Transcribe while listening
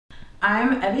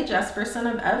I'm Evie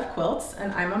Jespersen of EVQuilts,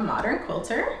 and I'm a modern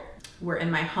quilter. We're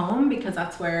in my home because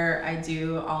that's where I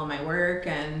do all of my work,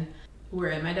 and we're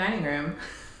in my dining room.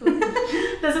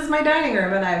 This is my dining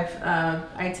room, and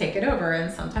I take it over,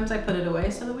 and sometimes I put it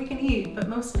away so that we can eat, but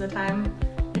most of the time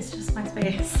it's just my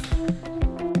space.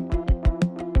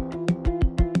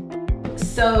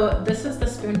 So this is the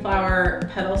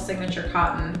Spoonflower Petal Signature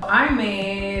Cotton. I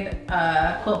made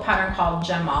a quilt pattern called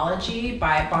Gemology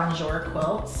by Bonjour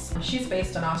Quilts. She's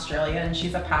based in Australia and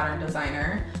she's a pattern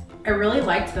designer. I really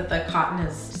liked that the cotton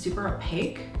is super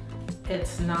opaque.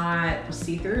 It's not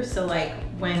see-through, so like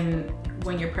when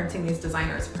you're printing these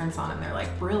designers prints on them, they're like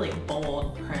really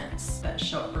bold prints that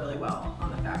show up really well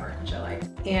on the fabric, which I like.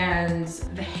 And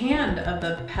the hand of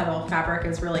the petal fabric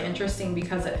is really interesting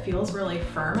because it feels really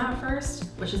firm at first,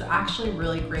 which is actually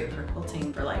really great for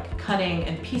quilting. For like cutting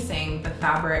and piecing, the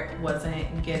fabric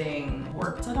wasn't getting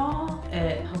worked at all.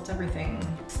 It helped everything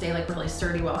stay like really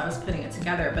sturdy while I was putting it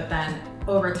together, but then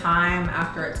over time,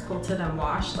 after it's quilted and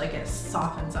washed, like it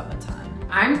softens up a ton.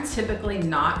 I'm typically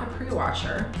not a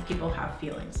pre-washer. People have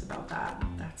feelings about that.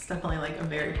 That's definitely like a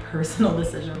very personal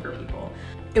decision for people.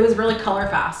 It was really color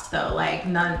fast though, like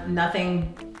none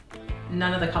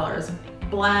of the colors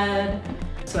bled.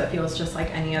 So it feels just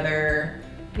like any other,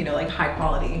 like high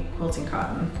quality quilting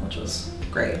cotton, which was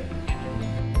great.